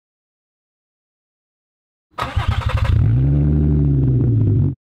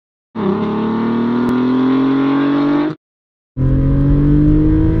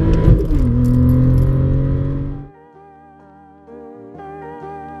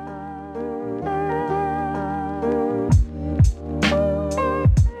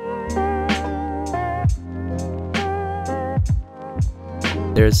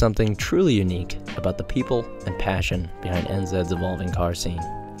There is something truly unique about the people and passion behind NZ's evolving car scene.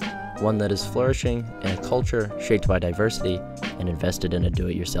 One that is flourishing in a culture shaped by diversity and invested in a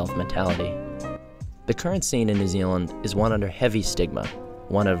do-it-yourself mentality. The current scene in New Zealand is one under heavy stigma,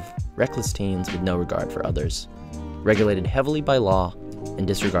 one of reckless teens with no regard for others, regulated heavily by law and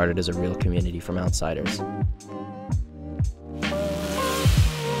disregarded as a real community from outsiders.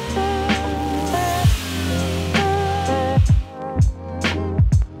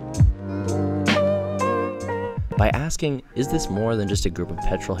 By asking, is this more than just a group of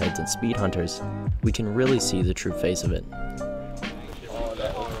petrol heads and speed hunters, we can really see the true face of it.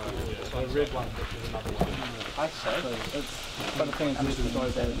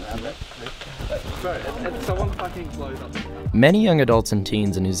 Many young adults and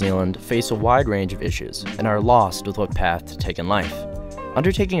teens in New Zealand face a wide range of issues and are lost with what path to take in life.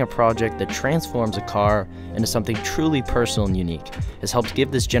 Undertaking a project that transforms a car into something truly personal and unique has helped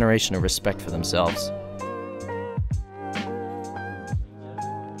give this generation a respect for themselves.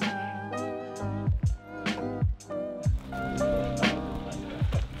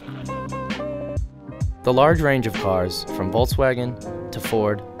 The large range of cars, from Volkswagen to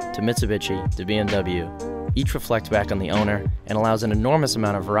Ford to Mitsubishi to BMW, each reflect back on the owner and allows an enormous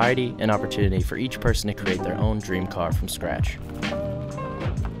amount of variety and opportunity for each person to create their own dream car from scratch.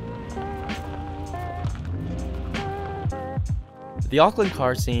 The Auckland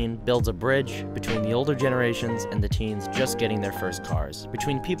car scene builds a bridge between the older generations and the teens just getting their first cars,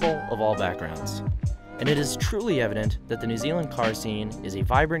 between people of all backgrounds. And it is truly evident that the New Zealand car scene is a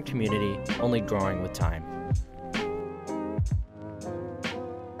vibrant community only growing with time.